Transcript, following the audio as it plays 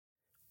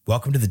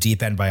Welcome to The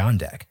Deep End by On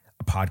Deck,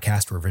 a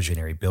podcast where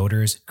visionary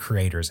builders,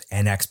 creators,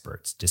 and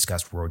experts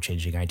discuss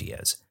world-changing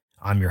ideas.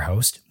 I'm your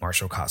host,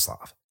 Marshall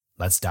Kosloff.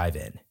 Let's dive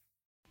in.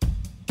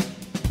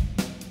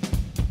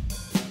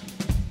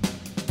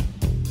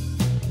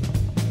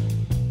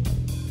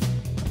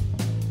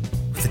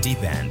 With The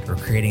Deep End, we're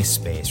creating a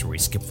space where we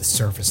skip the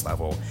surface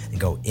level and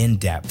go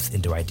in-depth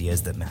into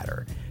ideas that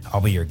matter.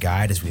 I'll be your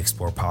guide as we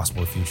explore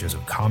possible futures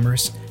of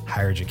commerce,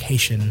 higher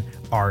education,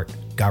 art,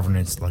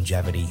 governance,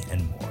 longevity,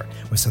 and more,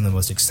 with some of the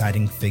most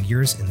exciting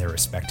figures in their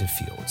respective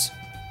fields.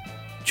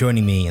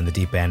 Joining me in The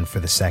Deep End for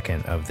the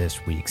second of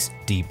this week's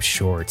Deep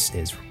Shorts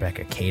is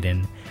Rebecca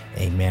Kaden,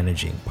 a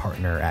managing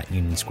partner at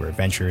Union Square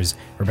Ventures.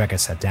 Rebecca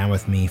sat down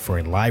with me for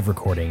a live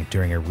recording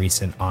during a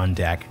recent On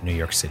Deck New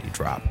York City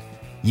drop.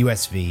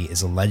 USV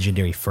is a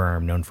legendary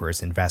firm known for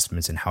its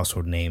investments in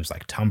household names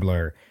like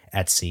Tumblr,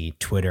 Etsy,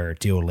 Twitter,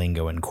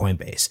 Duolingo, and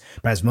Coinbase.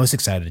 But I was most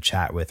excited to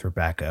chat with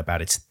Rebecca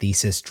about its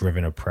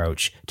thesis-driven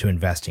approach to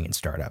investing in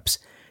startups.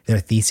 Their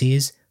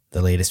theses,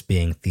 the latest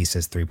being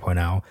Thesis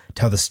 3.0,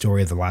 tell the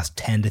story of the last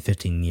 10 to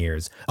 15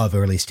 years of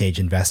early-stage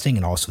investing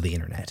and also the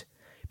internet.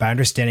 By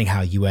understanding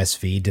how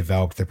USV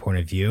developed their point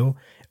of view,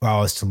 it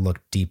allows us to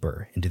look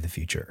deeper into the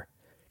future.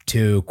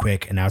 Two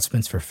quick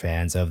announcements for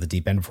fans of The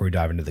Deep End before we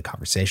dive into the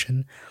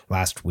conversation.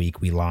 Last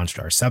week, we launched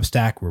our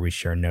Substack where we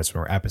share notes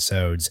from our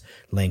episodes,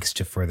 links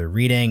to further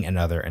reading, and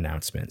other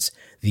announcements.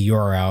 The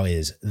URL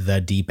is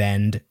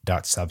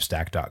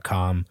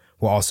thedeepend.substack.com.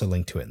 We'll also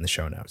link to it in the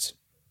show notes.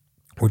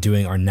 We're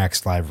doing our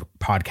next live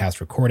podcast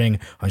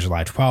recording on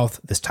July 12th,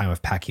 this time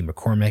with Packy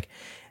McCormick,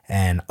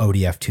 an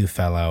ODF2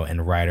 fellow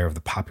and writer of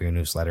the popular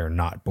newsletter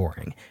Not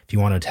Boring. If you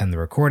want to attend the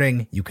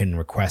recording, you can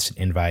request an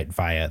invite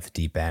via the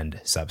Deep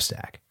End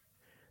Substack.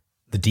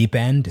 The Deep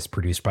End is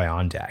produced by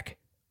On Deck,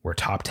 where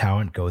top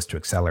talent goes to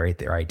accelerate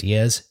their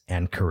ideas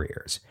and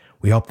careers.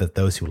 We hope that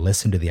those who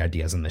listen to the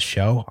ideas on the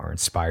show are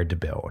inspired to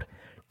build.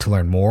 To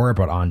learn more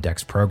about On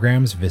Deck's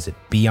programs, visit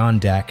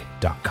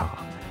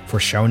beondeck.com.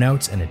 For show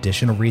notes and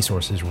additional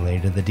resources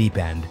related to The Deep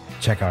End,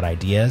 check out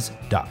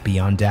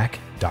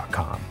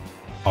ideas.beondeck.com.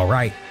 All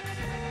right,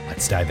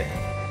 let's dive in.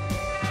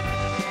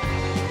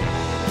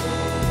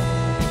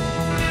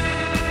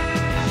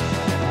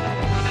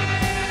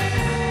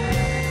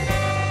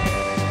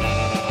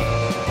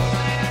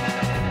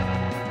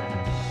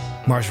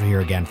 Marshall here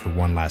again for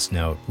one last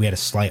note. We had a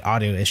slight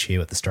audio issue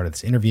at the start of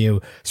this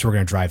interview, so we're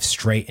going to drive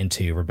straight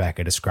into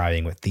Rebecca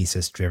describing what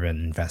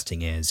thesis-driven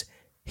investing is.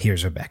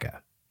 Here's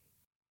Rebecca.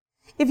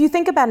 If you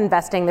think about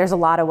investing, there's a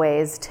lot of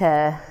ways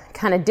to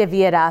kind of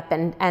divvy it up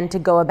and to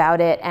go about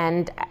it,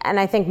 and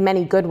I think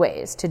many good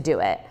ways to do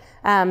it.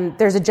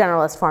 There's a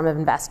generalist form of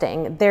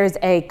investing. There's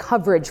a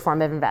coverage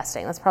form of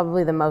investing. That's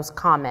probably the most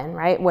common,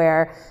 right?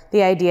 Where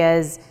the idea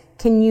is,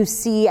 can you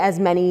see as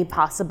many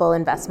possible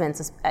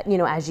investments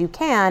as you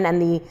can?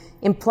 And the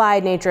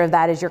implied nature of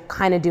that is you're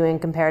kind of doing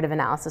comparative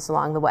analysis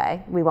along the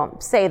way. We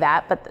won't say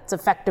that, but that's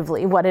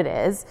effectively what it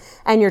is.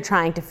 And you're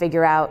trying to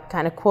figure out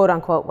kind of quote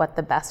unquote what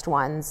the best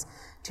ones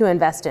to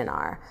invest in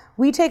are.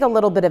 We take a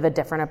little bit of a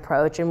different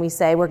approach and we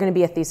say we're going to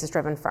be a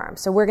thesis-driven firm.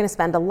 So we're going to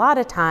spend a lot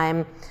of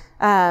time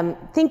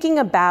thinking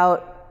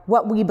about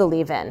what we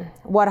believe in,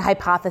 what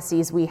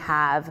hypotheses we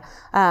have,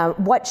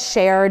 what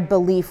shared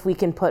belief we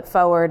can put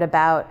forward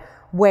about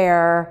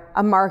where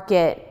a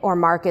market or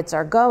markets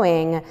are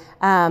going,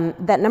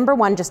 that number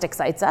one just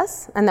excites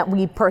us and that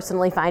we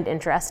personally find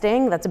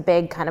interesting. That's a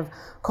big kind of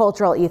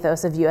cultural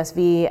ethos of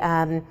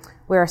USV.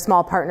 We're a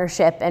small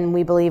partnership and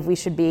we believe we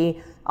should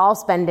be all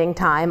spending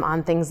time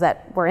on things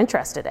that we're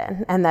interested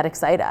in and that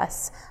excite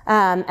us.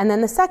 And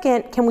then the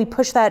second, can we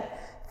push that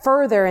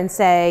further and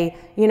say,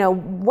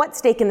 what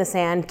stake in the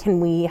sand can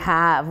we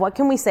have? What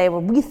can we say?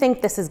 Well, we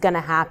think this is going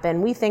to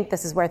happen. We think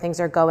this is where things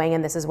are going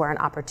and this is where an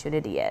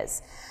opportunity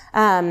is.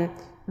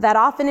 That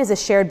often is a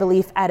shared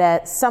belief at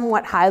a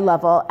somewhat high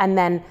level and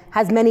then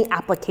has many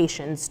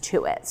applications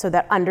to it. So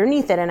that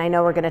underneath it, and I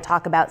know we're going to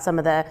talk about some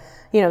of the,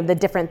 the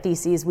different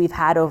theses we've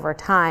had over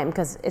time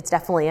because it's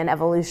definitely an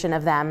evolution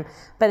of them,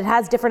 but it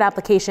has different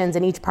applications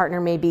and each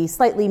partner may be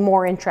slightly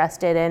more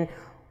interested in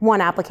one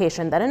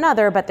application than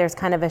another, but there's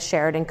kind of a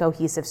shared and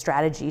cohesive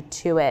strategy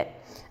to it.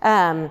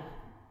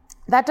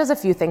 That does a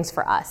few things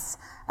for us.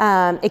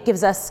 It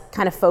gives us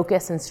kind of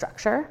focus and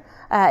structure.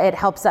 It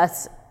helps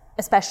us,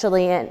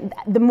 especially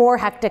the more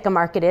hectic a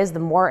market is, the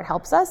more it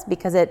helps us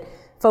because it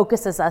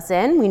focuses us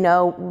in. We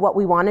know what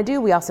we want to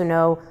do. We also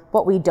know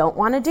what we don't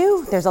want to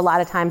do. There's a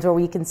lot of times where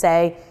we can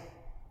say,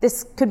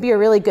 this could be a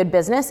really good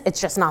business. It's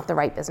just not the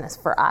right business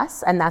for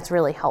us. And that's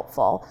really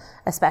helpful,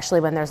 especially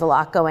when there's a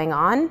lot going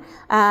on.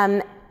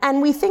 And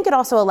we think it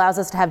also allows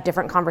us to have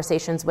different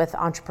conversations with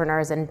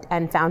entrepreneurs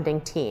and founding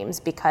teams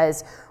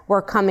because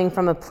we're coming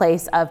from a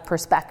place of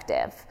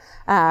perspective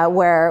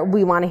where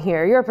we want to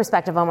hear your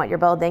perspective on what you're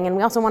building. And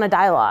we also want to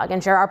dialogue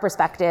and share our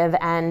perspective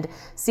and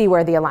see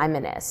where the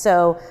alignment is.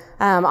 So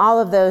all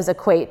of those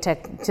equate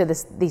to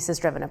this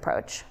thesis-driven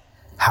approach.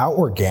 How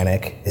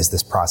organic is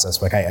this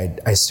process? Like I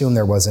assume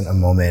there wasn't a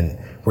moment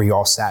where you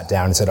all sat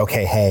down and said,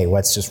 okay, hey,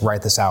 let's just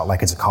write this out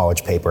like it's a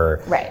college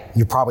paper. Right.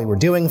 You probably were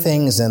doing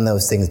things and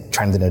those things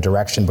trended in a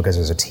direction because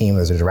there's a team,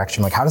 there's a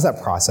direction. Like, how does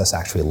that process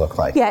actually look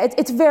like? Yeah,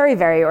 it's very,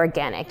 very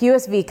organic.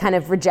 USV kind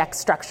of rejects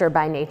structure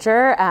by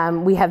nature.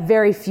 We have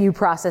very few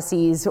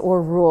processes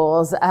or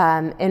rules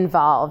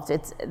involved.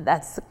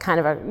 That's kind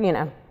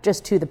of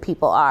just who the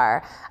people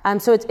are.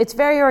 So it's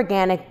very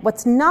organic.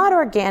 What's not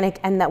organic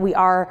and that we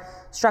are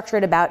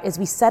structured about is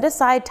we set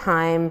aside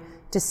time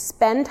to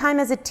spend time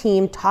as a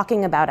team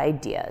talking about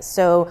ideas.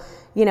 So,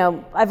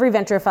 every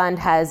venture fund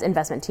has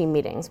investment team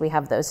meetings. We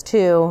have those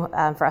too.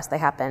 For us, they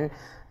happen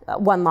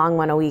one long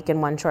one a week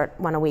and one short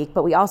one a week.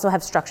 But we also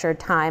have structured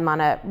time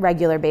on a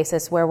regular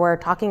basis where we're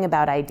talking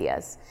about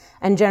ideas.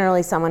 And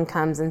generally someone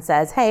comes and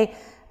says, hey,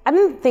 I've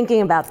been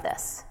thinking about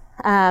this.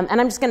 And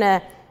I'm just going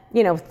to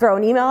throw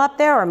an email up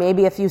there or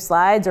maybe a few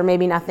slides or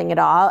maybe nothing at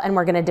all. And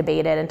we're going to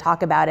debate it and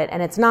talk about it.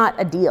 And it's not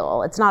a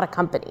deal. It's not a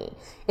company.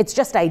 It's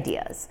just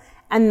ideas.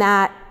 And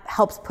that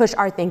helps push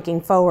our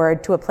thinking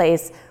forward to a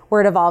place where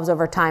it evolves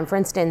over time. For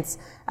instance,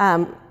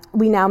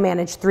 we now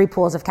manage 3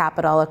 pools of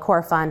capital, a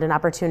core fund, an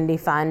opportunity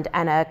fund,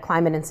 and a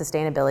climate and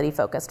sustainability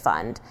focused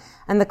fund.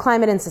 And the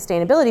climate and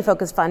sustainability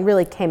focused fund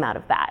really came out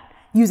of that,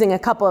 using a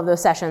couple of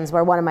those sessions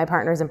where one of my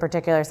partners in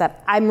particular said,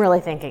 I'm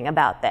really thinking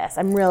about this.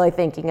 I'm really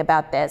thinking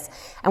about this.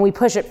 And we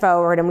push it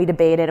forward and we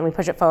debate it and we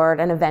push it forward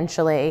and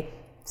eventually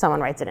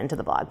someone writes it into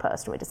the blog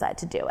post and we decide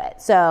to do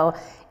it. So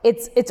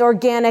it's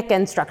organic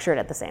and structured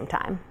at the same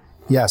time.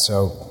 Yeah,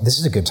 so this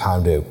is a good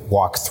time to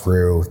walk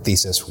through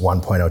Thesis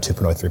 1.0,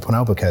 2.0,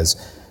 3.0,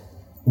 because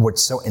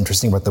what's so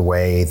interesting about the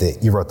way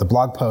that you wrote the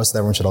blog post that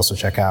everyone should also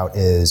check out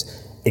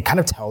is it kind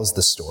of tells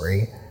the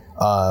story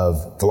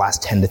of the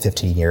last 10 to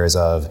 15 years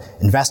of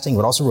investing,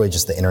 but also really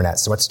just the internet.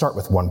 So let's start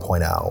with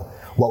 1.0.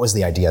 What was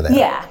the idea there?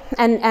 Yeah,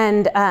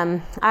 and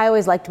I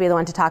always like to be the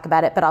one to talk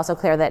about it, but also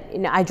clear that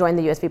I joined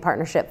the USV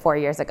partnership 4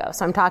 years ago.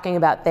 So I'm talking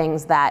about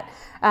things that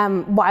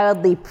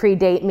wildly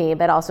predate me,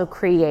 but also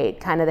create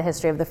kind of the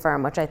history of the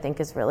firm, which I think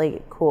is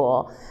really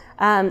cool.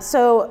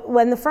 So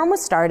when the firm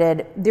was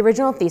started, the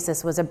original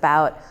thesis was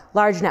about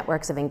large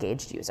networks of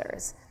engaged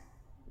users.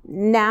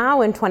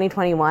 Now in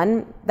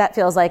 2021, that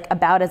feels like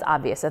about as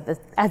obvious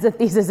as a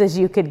thesis as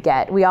you could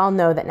get. We all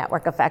know that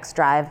network effects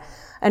drive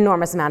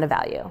enormous amount of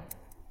value.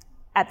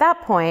 At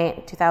that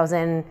point,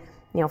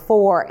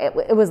 2004,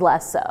 it was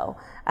less so.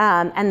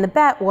 And the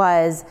bet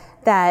was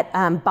that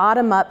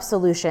bottom-up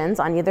solutions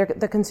on either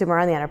the consumer or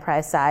on the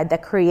enterprise side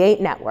that create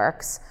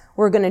networks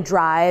were going to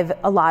drive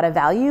a lot of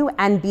value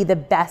and be the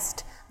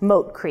best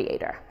moat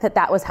creator.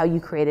 That was how you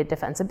created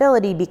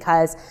defensibility,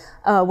 because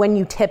when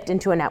you tipped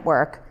into a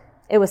network,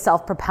 it was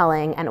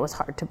self-propelling and it was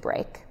hard to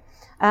break.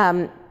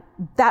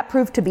 That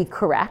proved to be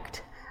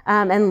correct.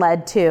 And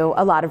led to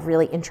a lot of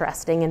really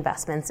interesting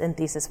investments in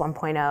Thesis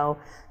 1.0,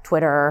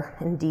 Twitter,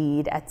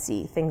 Indeed,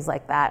 Etsy, things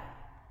like that.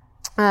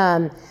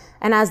 And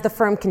as the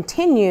firm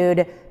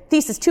continued,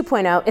 Thesis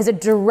 2.0 is a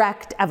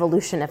direct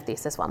evolution of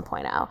Thesis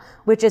 1.0,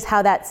 which is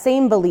how that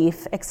same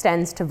belief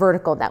extends to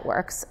vertical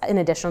networks in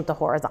addition to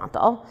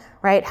horizontal,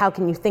 right? How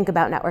can you think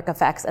about network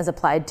effects as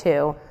applied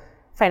to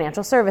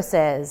financial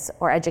services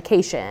or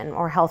education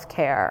or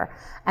healthcare,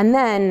 and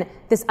then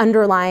this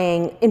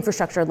underlying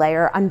infrastructure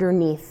layer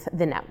underneath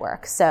the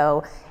network.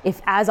 So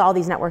as all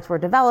these networks were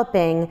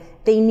developing,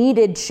 they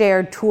needed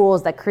shared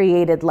tools that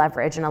created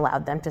leverage and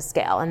allowed them to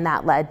scale. And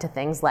that led to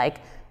things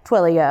like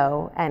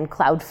Twilio and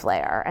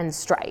Cloudflare and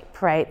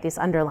Stripe, right? This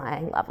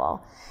underlying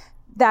level.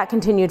 That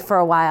continued for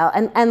a while.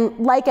 And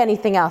like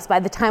anything else, by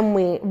the time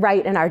we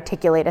write and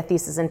articulate a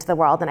thesis into the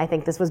world, and I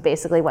think this was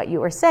basically what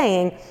you were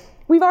saying,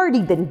 we've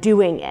already been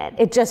doing it.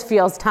 It just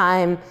feels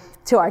time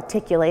to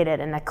articulate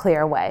it in a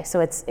clear way. So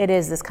it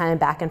is this kind of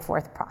back and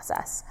forth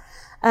process.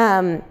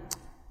 The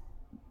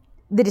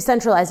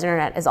decentralized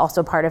internet is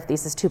also part of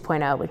Thesis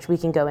 2.0, which we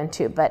can go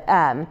into, but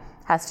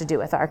has to do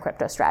with our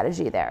crypto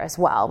strategy there as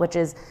well, which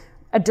is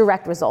a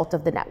direct result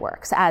of the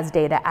networks. As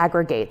data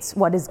aggregates,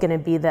 what is going to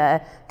be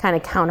the kind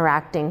of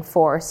counteracting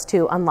force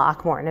to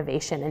unlock more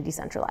innovation and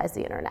decentralize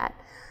the internet?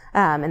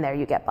 And there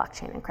you get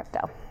blockchain and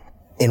crypto.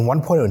 In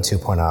 1.0 and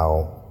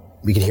 2.0,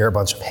 we could hear a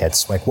bunch of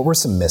hits. Like, what were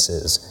some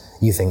misses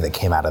you think that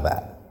came out of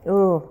that?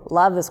 Ooh,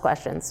 love this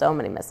question. So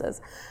many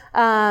misses.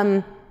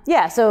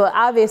 Yeah, so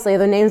obviously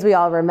the names we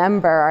all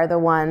remember are the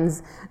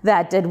ones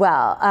that did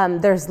well.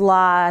 There's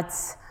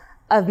lots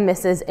of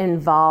misses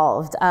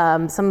involved.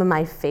 Some of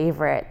my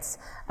favorites.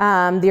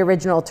 The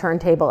original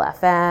Turntable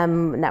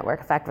FM,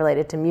 network effect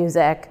related to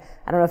music.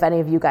 I don't know if any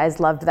of you guys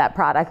loved that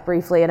product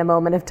briefly in a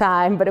moment of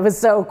time, but it was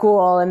so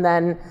cool. And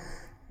then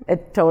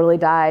it totally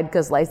died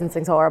because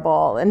licensing's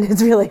horrible and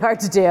it's really hard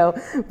to do,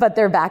 but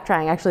they're back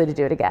trying actually to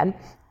do it again.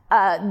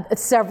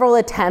 Several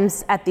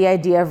attempts at the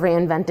idea of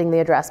reinventing the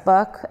address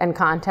book and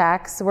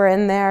contacts were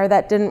in there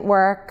that didn't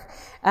work.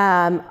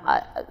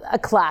 A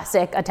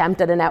classic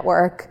attempt at a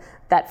network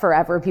that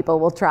forever people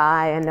will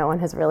try and no one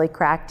has really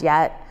cracked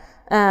yet.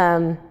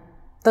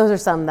 Those are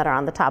some that are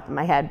on the top of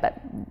my head,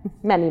 but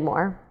many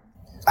more.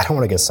 I don't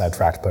want to get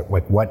sidetracked, but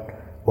like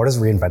what what is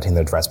reinventing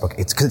the address book?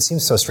 It's because it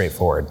seems so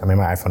straightforward. I mean,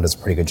 my iPhone does a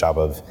pretty good job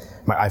of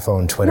my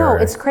iPhone, Twitter. No,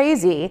 it's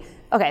crazy.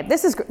 Okay,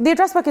 the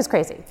address book is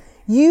crazy.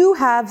 You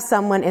have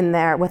someone in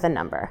there with a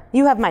number.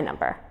 You have my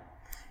number.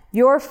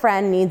 Your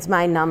friend needs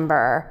my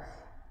number,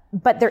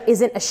 but there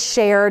isn't a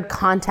shared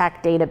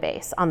contact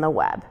database on the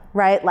web,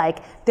 right? Like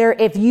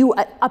if you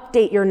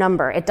update your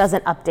number, it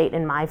doesn't update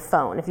in my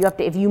phone. If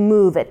you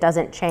move, it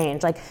doesn't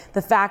change. Like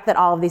the fact that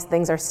all of these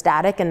things are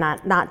static and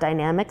not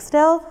dynamic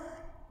still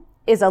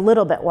is a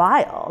little bit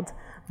wild,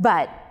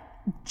 but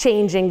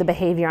changing the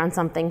behavior on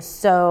something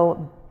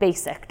so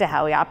basic to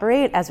how we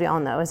operate, as we all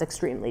know, is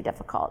extremely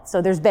difficult.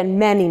 So there's been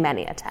many,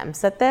 many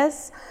attempts at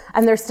this,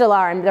 and there still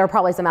are, and there are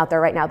probably some out there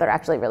right now that are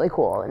actually really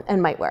cool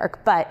and might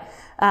work, but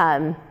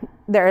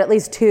there are at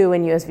least 2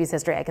 in USV's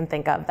history I can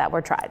think of that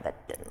were tried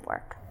that didn't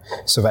work.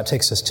 So that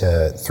takes us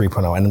to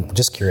 3.0, and I'm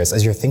just curious,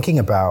 as you're thinking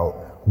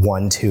about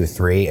 1, 2,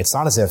 3, it's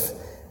not as if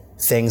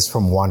things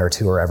from 1 or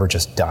 2 are ever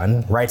just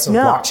done, right? So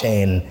no.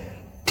 Blockchain,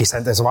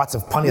 there's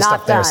plenty of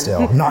stuff there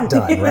still. Not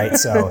done, right?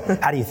 So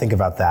how do you think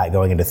about that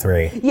going into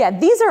 3? Yeah,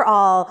 these are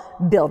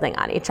all building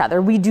on each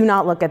other. We do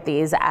not look at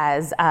these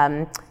as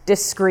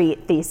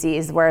discrete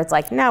theses where it's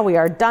like, now we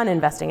are done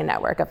investing in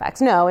network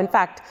effects. No, in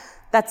fact,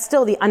 that's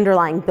still the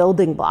underlying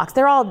building blocks.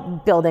 They're all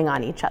building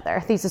on each other.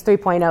 Thesis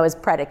 3.0 is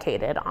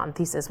predicated on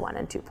Thesis 1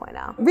 and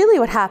 2.0. Really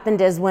what happened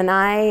is when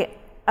I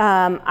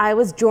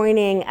was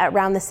joining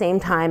around the same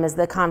time as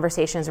the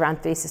conversations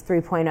around Thesis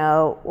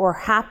 3.0 were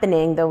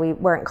happening, though we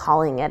weren't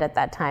calling it at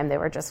that time, they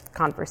were just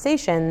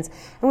conversations.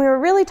 And we were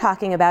really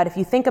talking about, if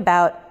you think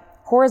about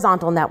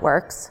horizontal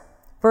networks,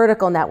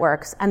 vertical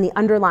networks, and the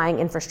underlying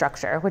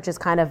infrastructure, which is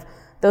kind of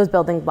those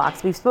building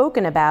blocks we've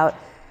spoken about,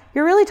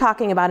 you're really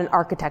talking about an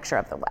architecture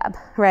of the web,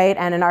 right?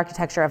 And an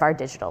architecture of our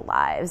digital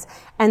lives.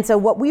 And so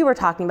what we were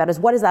talking about is,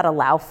 what does that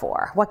allow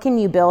for? What can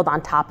you build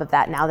on top of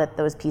that now that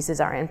those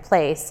pieces are in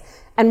place?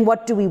 And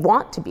what do we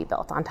want to be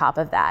built on top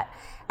of that?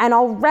 And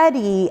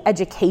already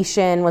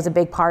education was a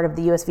big part of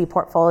the USV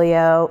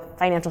portfolio.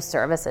 Financial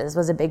services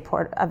was a big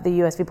part of the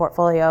USV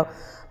portfolio.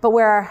 But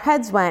where our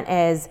heads went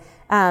is,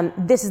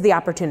 this is the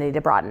opportunity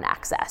to broaden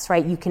access,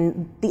 right?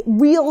 The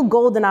real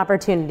golden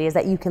opportunity is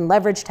that you can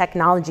leverage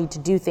technology to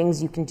do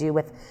things you can do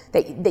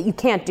that you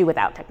can't do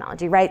without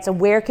technology, right? So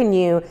where can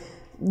you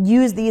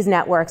use these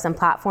networks and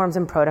platforms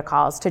and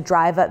protocols to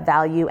drive up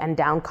value and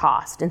down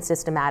cost in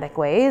systematic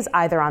ways,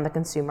 either on the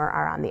consumer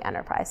or on the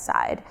enterprise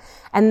side?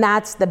 And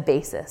that's the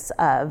basis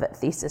of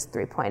Thesis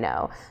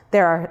 3.0.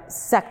 There are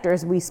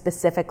sectors we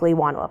specifically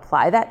want to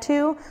apply that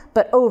to,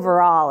 but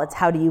overall, it's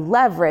how do you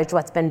leverage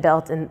what's been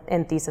built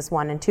in Thesis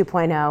 1 and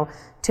 2.0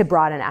 to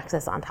broaden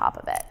access on top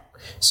of it.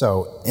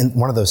 So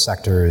one of those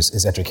sectors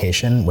is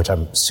education, which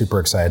I'm super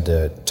excited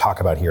to talk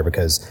about here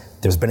because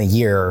there's been a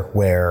year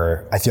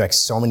where I feel like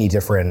so many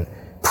different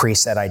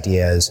preset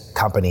ideas,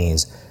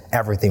 companies,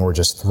 everything were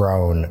just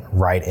thrown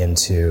right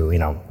into,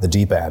 the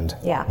deep end.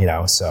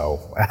 Yeah. So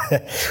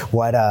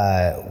what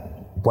are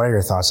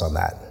your thoughts on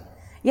that?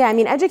 Yeah, I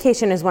mean,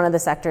 education is one of the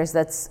sectors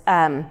that's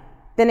been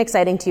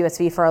exciting to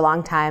USV for a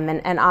long time,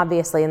 and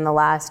obviously in the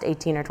last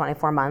 18 or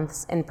 24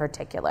 months in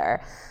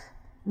particular.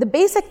 The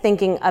basic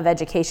thinking of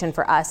education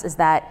for us is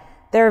that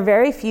there are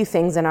very few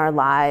things in our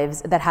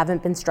lives that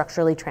haven't been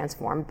structurally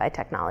transformed by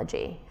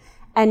technology.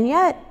 And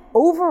yet,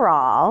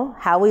 overall,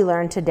 how we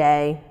learn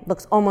today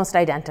looks almost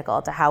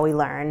identical to how we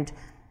learned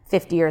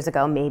 50 years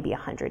ago, maybe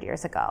 100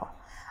 years ago.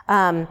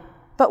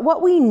 But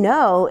what we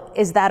know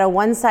is that a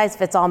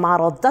one-size-fits-all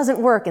model doesn't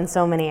work in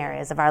so many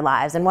areas of our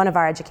lives. And one of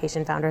our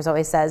education founders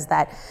always says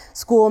that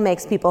school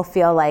makes people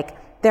feel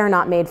like they're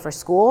not made for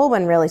school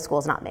when really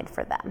school's not made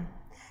for them.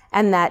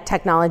 And that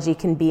technology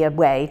can be a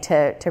way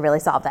to really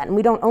solve that. And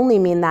we don't only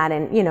mean that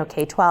in,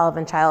 K-12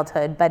 and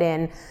childhood, but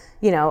in,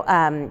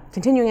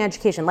 continuing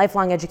education,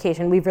 lifelong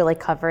education. We've really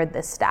covered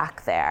this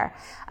stack there.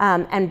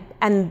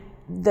 And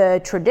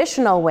the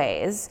traditional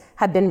ways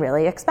have been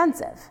really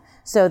expensive.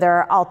 So there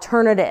are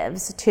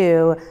alternatives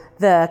to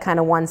the kind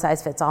of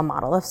one-size-fits-all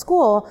model of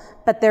school,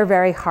 but they're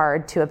very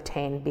hard to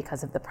obtain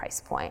because of the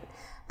price point.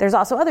 There's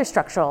also other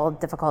structural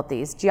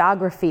difficulties,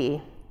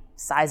 geography,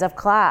 size of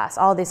class,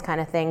 all these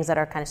kind of things that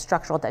are kind of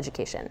structural to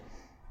education.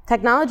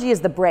 Technology is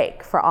the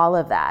break for all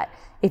of that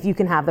if you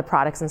can have the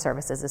products and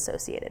services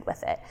associated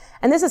with it.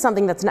 And this is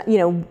something that's not,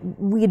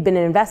 we'd been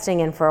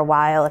investing in for a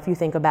while. If you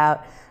think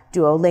about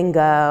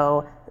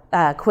Duolingo,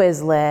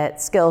 Quizlet,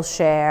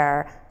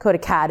 Skillshare, Code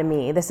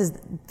Academy, this is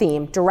the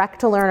theme, direct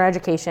to learner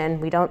education.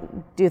 We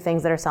don't do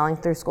things that are selling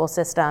through school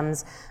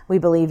systems. We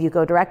believe you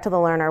go direct to the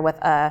learner with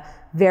a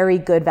very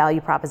good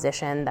value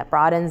proposition that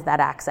broadens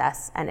that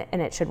access, and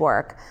it should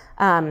work.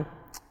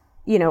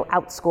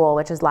 OutSchool,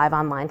 which is live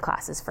online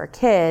classes for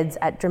kids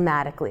at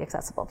dramatically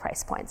accessible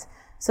price points.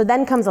 So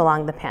then comes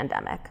along the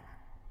pandemic.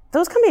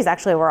 Those companies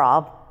actually were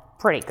all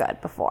pretty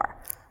good before,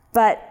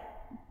 but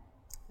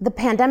the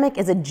pandemic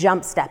is a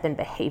jump step in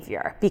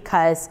behavior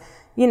because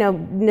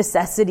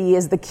necessity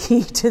is the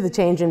key to the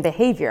change in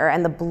behavior,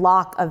 and the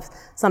block of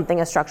something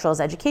as structural as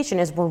education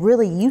is we're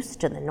really used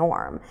to the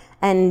norm,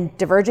 and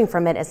diverging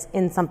from it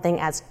in something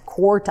as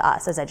core to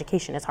us as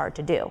education is hard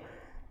to do.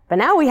 But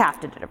now we have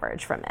to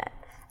diverge from it.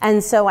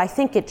 And so I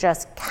think it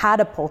just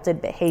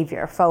catapulted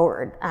behavior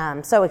forward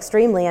so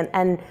extremely.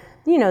 And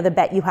the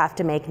bet you have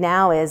to make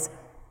now is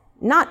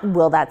not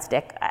will that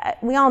stick.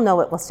 We all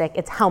know it will stick.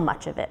 It's how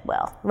much of it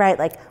will, right?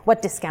 Like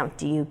what discount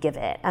do you give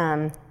it?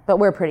 But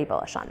we're pretty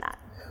bullish on that.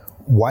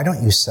 Why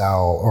don't you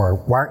sell, or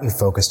why aren't you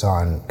focused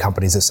on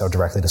companies that sell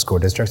directly to school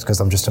districts? Because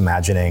I'm just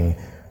imagining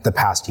the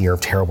past year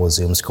of terrible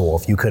Zoom School.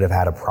 If you could have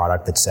had a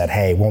product that said,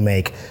 hey, we'll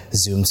make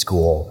Zoom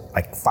School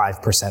like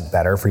 5%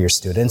 better for your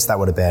students, that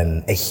would have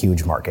been a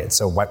huge market.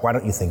 So why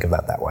don't you think of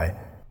that way?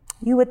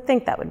 You would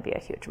think that would be a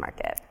huge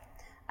market.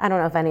 I don't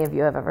know if any of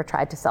you have ever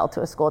tried to sell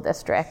to a school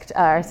district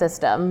or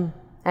system.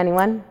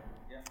 Anyone?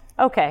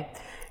 Yeah. Okay.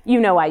 You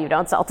know why you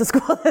don't sell to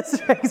school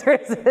districts or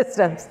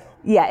systems.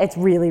 Yeah, it's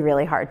really,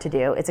 really hard to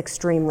do. It's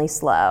extremely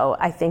slow.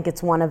 I think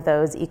it's one of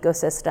those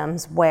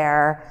ecosystems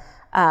where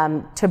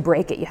to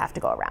break it, you have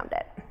to go around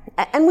it.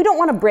 And we don't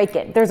want to break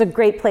it. There's a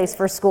great place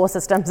for school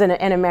systems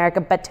in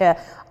America, but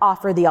to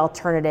offer the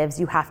alternatives,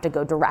 you have to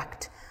go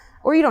direct.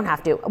 Or you don't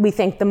have to. We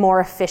think the more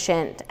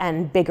efficient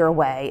and bigger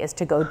way is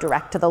to go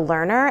direct to the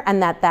learner,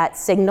 and that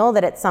signal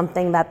that it's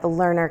something that the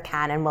learner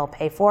can and will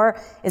pay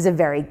for is a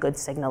very good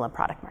signal of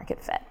product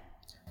market fit.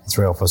 It's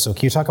real helpful. So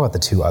can you talk about the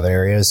two other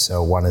areas?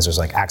 So one is there's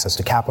like access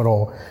to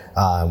capital,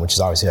 which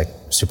is obviously like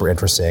super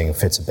interesting,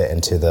 fits a bit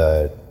into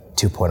the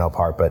 2.0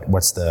 part, but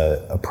what's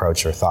the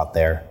approach or thought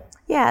there?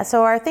 Yeah,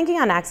 so our thinking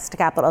on access to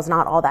capital is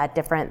not all that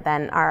different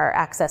than our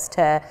access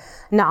to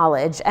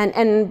knowledge.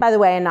 And by the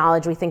way, in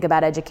knowledge, we think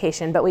about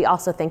education, but we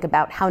also think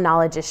about how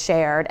knowledge is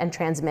shared and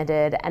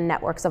transmitted and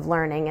networks of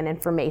learning and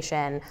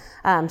information.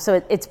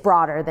 So it's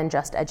broader than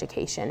just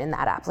education in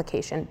that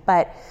application.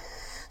 But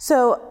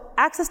so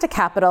access to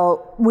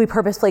capital, we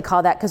purposefully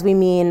call that because we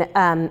mean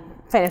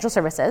financial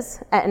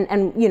services.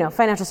 And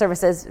financial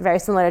services, very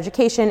similar to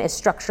education, is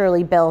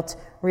structurally built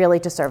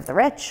really to serve the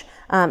rich.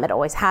 It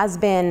always has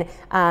been.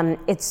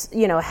 It's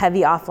a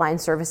heavy offline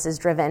services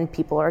driven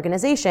people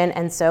organization,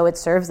 and so it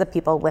serves the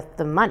people with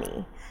the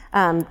money.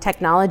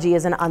 Technology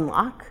is an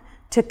unlock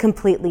to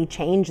completely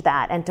change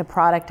that and to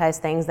productize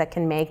things that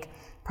can make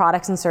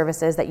products and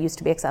services that used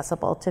to be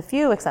accessible to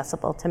few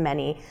accessible to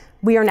many.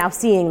 We are now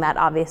seeing that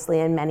obviously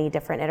in many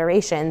different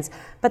iterations,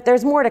 but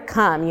there's more to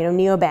come.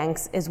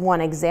 Neobanks is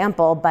one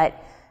example,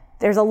 but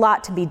there's a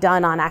lot to be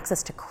done on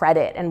access to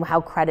credit and how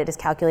credit is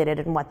calculated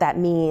and what that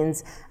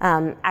means.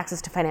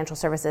 Access to financial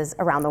services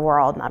around the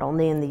world, not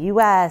only in the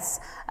US,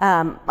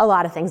 a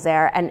lot of things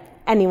there. And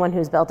anyone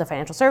who's built a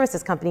financial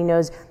services company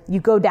knows you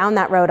go down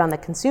that road on the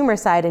consumer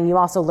side and you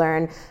also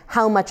learn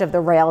how much of the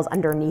rails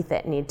underneath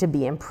it need to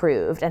be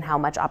improved and how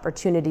much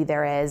opportunity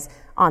there is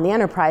on the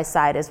enterprise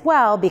side as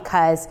well,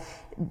 because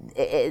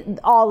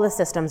all the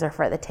systems are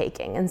for the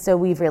taking. And so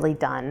we've really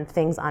done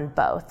things on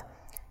both.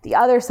 The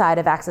other side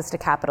of access to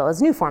capital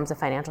is new forms of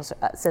financial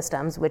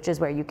systems, which is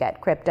where you get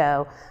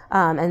crypto.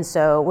 And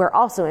so we're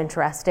also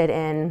interested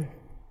in,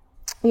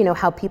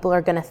 how people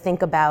are going to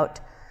think about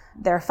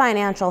their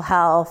financial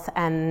health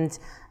and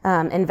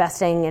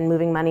investing and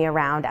moving money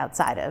around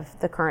outside of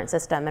the current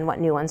system and what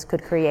new ones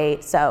could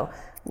create. So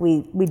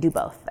we do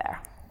both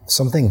there.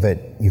 Something that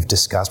you've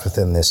discussed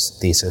within this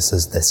thesis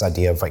is this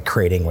idea of like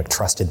creating like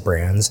trusted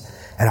brands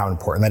and how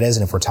important that is.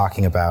 And if we're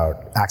talking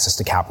about access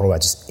to capital,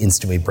 that just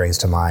instantly brings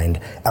to mind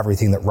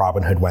everything that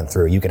Robinhood went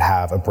through. You could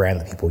have a brand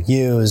that people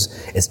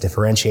use, it's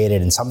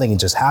differentiated, and something can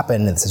just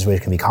happen and the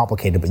situation can be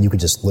complicated, but you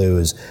could just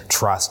lose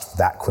trust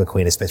that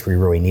quickly in a space where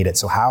you really need it.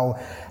 So how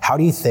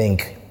do you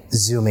think,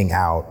 zooming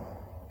out,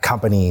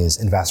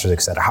 companies, investors, et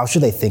cetera, how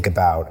should they think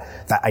about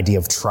that idea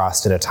of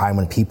trust at a time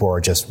when people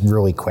are just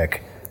really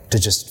quick to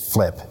just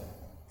flip?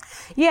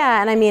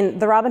 Yeah, and I mean,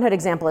 the Robinhood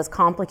example is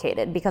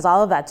complicated because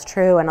all of that's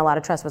true and a lot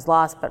of trust was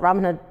lost, but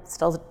Robinhood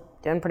still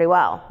doing pretty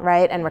well,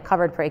 right? And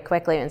recovered pretty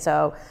quickly. And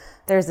so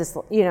there's this,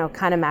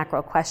 kind of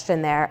macro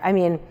question there. I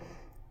mean,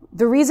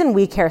 the reason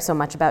we care so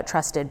much about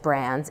trusted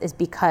brands is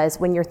because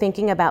when you're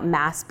thinking about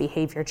mass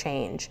behavior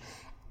change,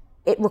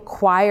 it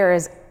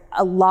requires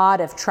a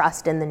lot of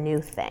trust in the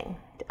new thing.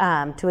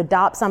 To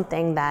adopt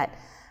something that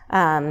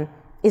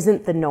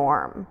isn't the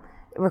norm.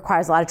 It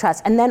requires a lot of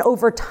trust. And then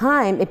over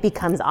time, it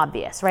becomes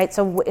obvious, right?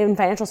 So in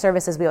financial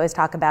services, we always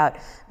talk about,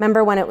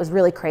 remember when it was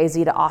really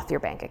crazy to auth your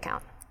bank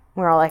account?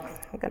 We're all like,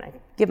 I'm going to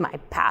give my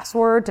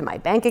password to my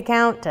bank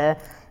account to,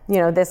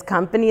 this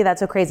company.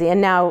 That's so crazy.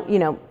 And now,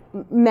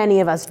 many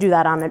of us do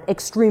that on an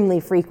extremely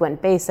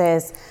frequent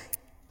basis.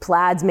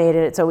 Plaid's made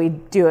it so we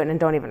do it and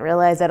don't even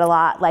realize it a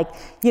lot.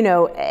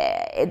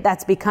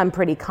 That's become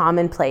pretty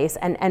commonplace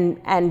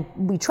and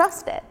we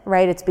trust it,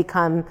 right? It's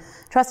become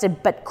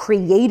trusted, but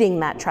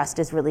creating that trust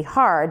is really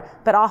hard,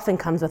 but often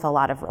comes with a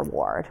lot of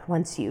reward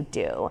once you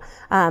do.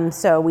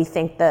 So we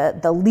think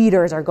the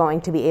leaders are going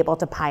to be able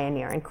to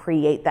pioneer and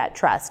create that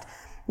trust.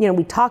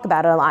 We talk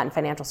about it a lot in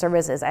financial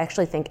services. I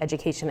actually think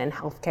education and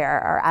healthcare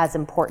are as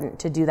important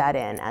to do that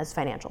in as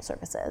financial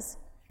services.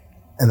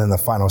 And then the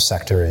final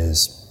sector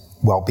is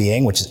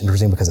well-being, which is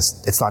interesting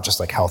because it's not just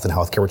like health and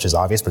healthcare, which is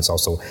obvious, but it's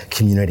also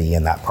community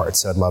in that part.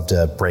 So I'd love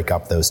to break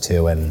up those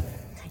two and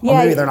Or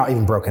maybe they're not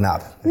even broken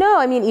up. No,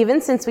 I mean,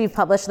 even since we've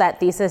published that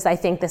thesis, I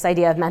think this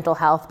idea of mental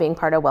health being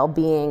part of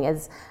well-being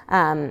is,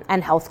 and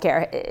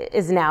healthcare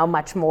is now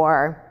much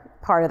more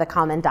part of the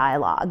common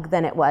dialogue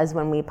than it was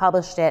when we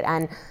published it.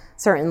 And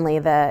certainly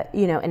the,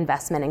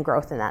 investment and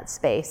growth in that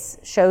space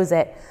shows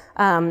it.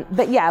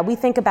 But yeah, we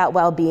think about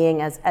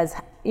well-being as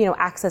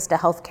access to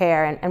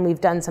healthcare, and we've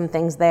done some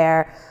things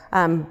there,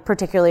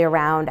 particularly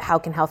around how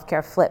can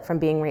healthcare flip from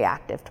being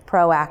reactive to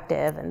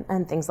proactive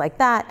and things like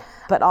that,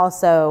 but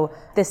also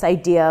this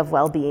idea of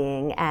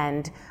well-being.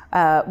 And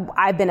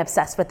I've been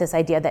obsessed with this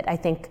idea that I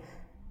think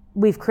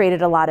we've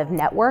created a lot of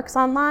networks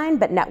online,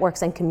 but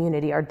networks and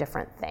community are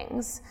different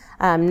things.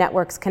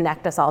 Networks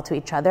connect us all to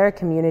each other.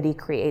 Community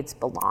creates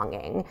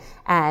belonging.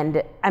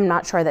 And I'm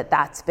not sure that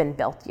that's been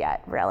built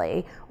yet,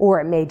 really, or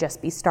it may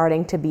just be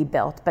starting to be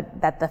built, but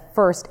that the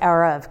first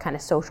era of kind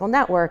of social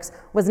networks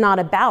was not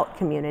about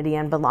community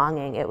and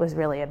belonging. It was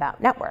really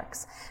about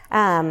networks.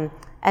 And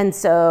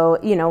so,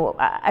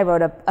 I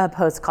wrote a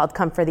post called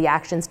 "Come for the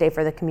Action, Stay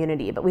for the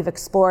Community," but we've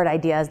explored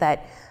ideas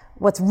that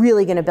what's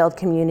really going to build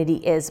community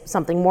is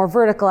something more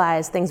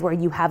verticalized, things where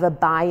you have a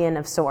buy-in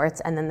of sorts,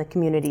 and then the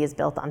community is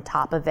built on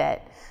top of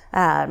it.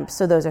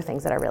 So those are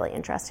things that are really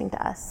interesting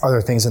to us. Are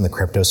there things in the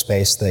crypto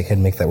space that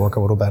can make that work a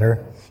little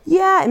better?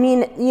 Yeah, I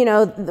mean,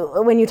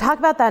 when you talk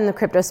about that in the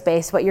crypto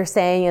space, what you're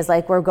saying is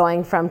like we're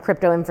going from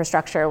crypto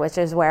infrastructure, which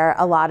is where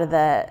a lot of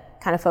the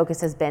kind of focus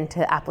has been,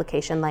 to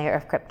application layer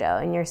of crypto.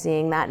 And you're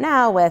seeing that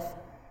now with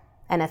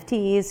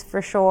NFTs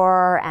for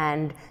sure,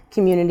 and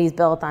communities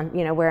built on,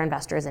 we're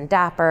investors in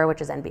Dapper, which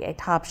is NBA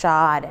Top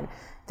Shot, and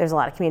there's a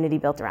lot of community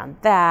built around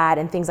that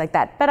and things like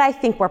that. But I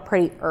think we're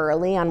pretty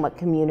early on what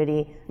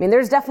community,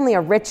 there's definitely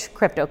a rich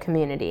crypto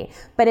community,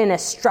 but in a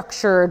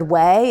structured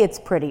way, it's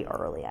pretty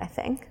early, I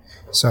think.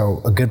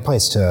 So a good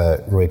place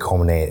to really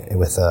culminate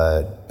with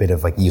a bit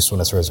of like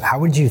usefulness is,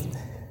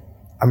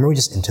 I'm really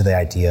just into the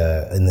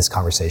idea in this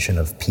conversation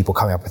of people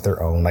coming up with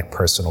their own like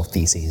personal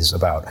theses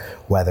about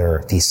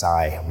whether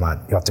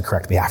you'll have to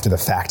correct me after the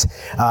fact,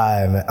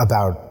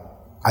 about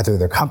either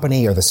their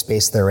company or the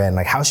space they're in.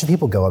 Like, how should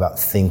people go about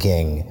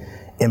thinking,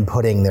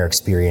 inputting their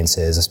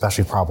experiences,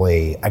 especially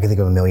probably, I can think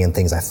of a million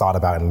things I thought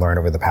about and learned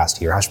over the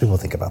past year. How should people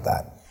think about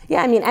that?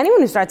 Yeah,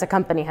 anyone who starts a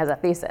company has a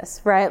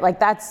thesis, right? Like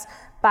that's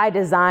by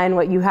design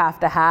what you have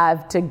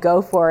to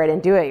go for it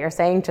and do it. You're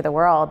saying to the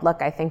world,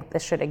 look, I think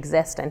this should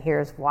exist and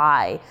here's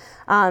why.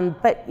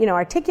 But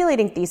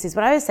articulating theses,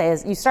 what I would say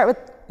is you start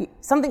with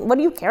something. What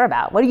do you care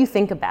about? What do you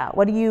think about?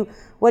 What do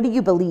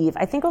you believe?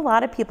 I think a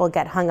lot of people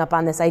get hung up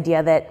on this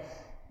idea that,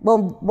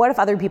 well, what if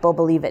other people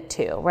believe it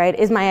too, right?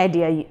 Is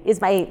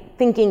my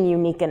thinking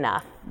unique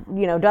enough?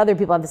 Do other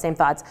people have the same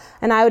thoughts?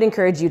 And I would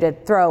encourage you to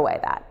throw away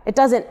that. It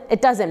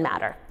doesn't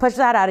matter. Push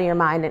that out of your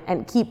mind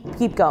and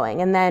keep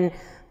going. And then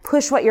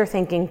push what you're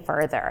thinking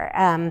further.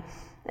 And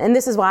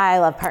this is why I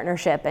love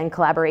partnership and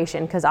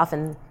collaboration, because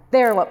often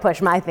they're what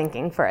push my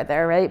thinking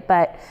further, right?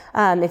 But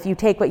if you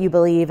take what you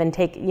believe and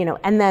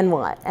and then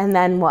what? And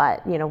then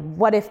what?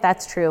 What if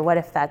that's true? What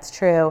if that's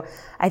true?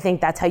 I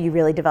think that's how you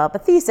really develop a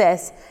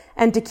thesis.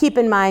 And to keep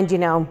in mind,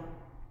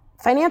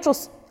 financial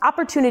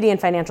opportunity in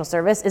financial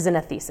service isn't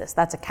a thesis,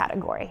 that's a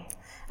category.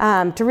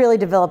 To really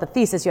develop a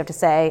thesis, you have to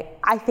say,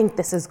 I think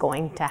this is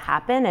going to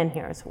happen and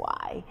here's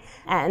why.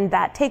 And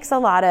that takes a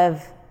lot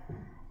of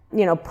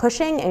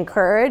pushing and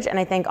courage. And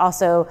I think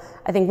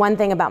one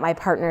thing about my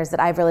partners that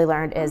I've really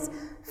learned is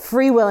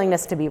free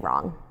willingness to be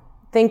wrong.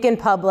 Think in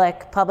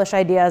public, publish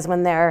ideas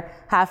when they're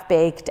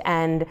half-baked,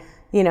 and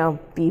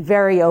be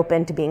very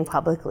open to being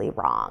publicly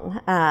wrong.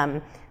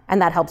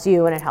 And that helps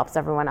you and it helps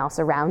everyone else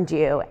around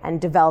you.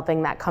 And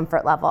developing that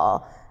comfort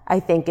level, I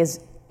think, is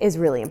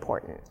really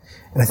important.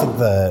 And I think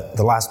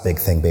the last big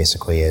thing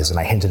basically is, and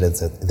I hinted at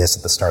this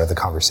at the start of the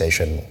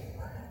conversation,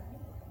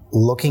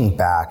 looking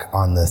back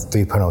on the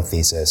 3.0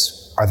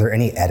 thesis, are there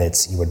any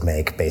edits you would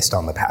make based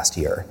on the past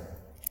year?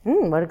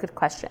 What a good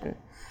question.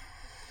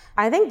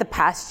 I think the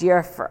past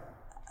year for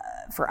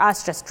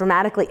us just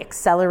dramatically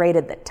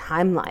accelerated the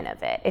timeline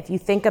of it. If you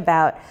think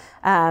about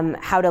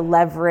how to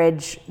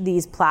leverage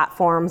these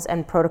platforms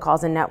and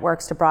protocols and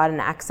networks to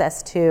broaden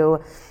access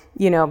to,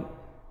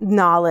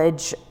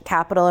 knowledge,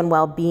 capital, and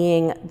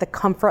well-being, the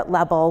comfort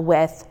level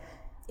with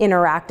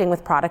interacting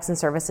with products and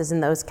services in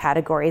those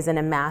categories in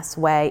a mass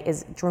way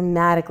is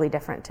dramatically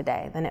different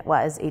today than it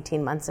was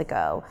 18 months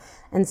ago.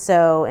 And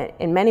so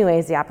in many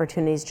ways, the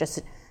opportunity is just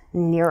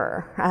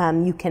nearer.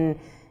 You can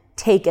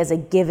take as a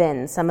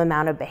given some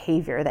amount of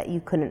behavior that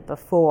you couldn't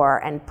before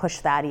and push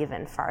that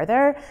even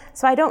farther.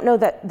 So I don't know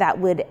that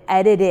would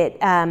edit it,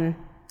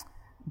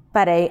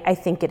 but I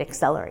think it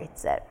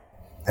accelerates it.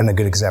 And a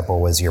good example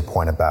was your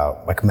point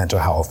about like mental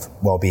health,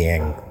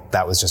 well-being.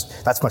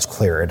 That's much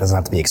clearer. It doesn't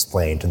have to be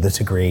explained to the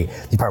degree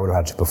you probably would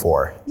have had to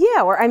before.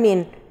 Yeah,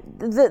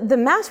 the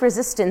mass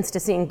resistance to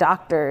seeing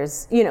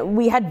doctors,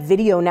 we had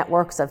video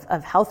networks of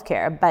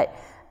healthcare, but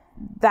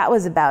that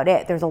was about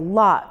it. There's a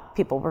lot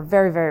people were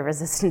very, very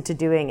resistant to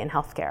doing in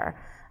healthcare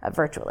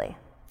virtually.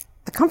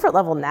 The comfort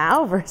level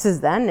now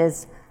versus then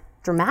is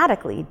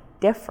dramatically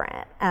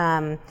different.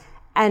 And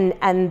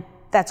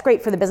that's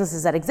great for the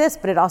businesses that exist,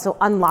 but it also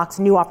unlocks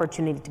new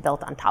opportunity to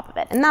build on top of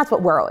it. And that's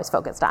what we're always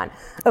focused on.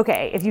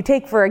 Okay, if you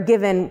take for a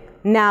given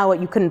now what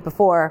you couldn't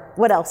before,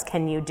 what else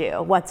can you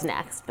do? What's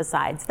next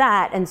besides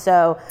that? And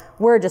so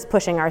we're just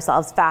pushing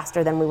ourselves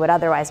faster than we would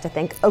otherwise to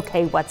think,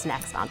 okay, what's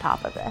next on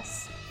top of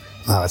this?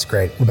 Oh, that's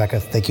great. Rebecca,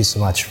 thank you so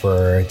much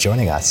for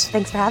joining us.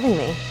 Thanks for having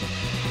me.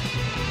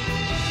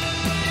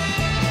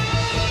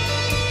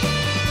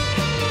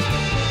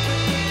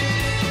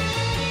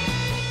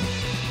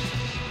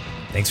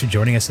 Thanks for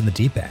joining us in the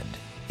deep end.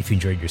 If you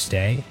enjoyed your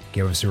stay,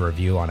 give us a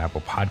review on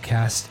Apple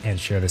Podcasts and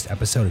share this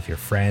episode with your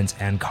friends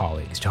and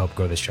colleagues to help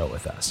grow the show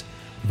with us.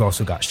 We've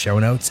also got show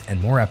notes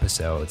and more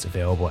episodes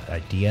available at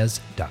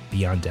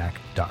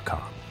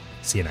ideas.beyonddeck.com.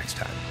 See you next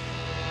time.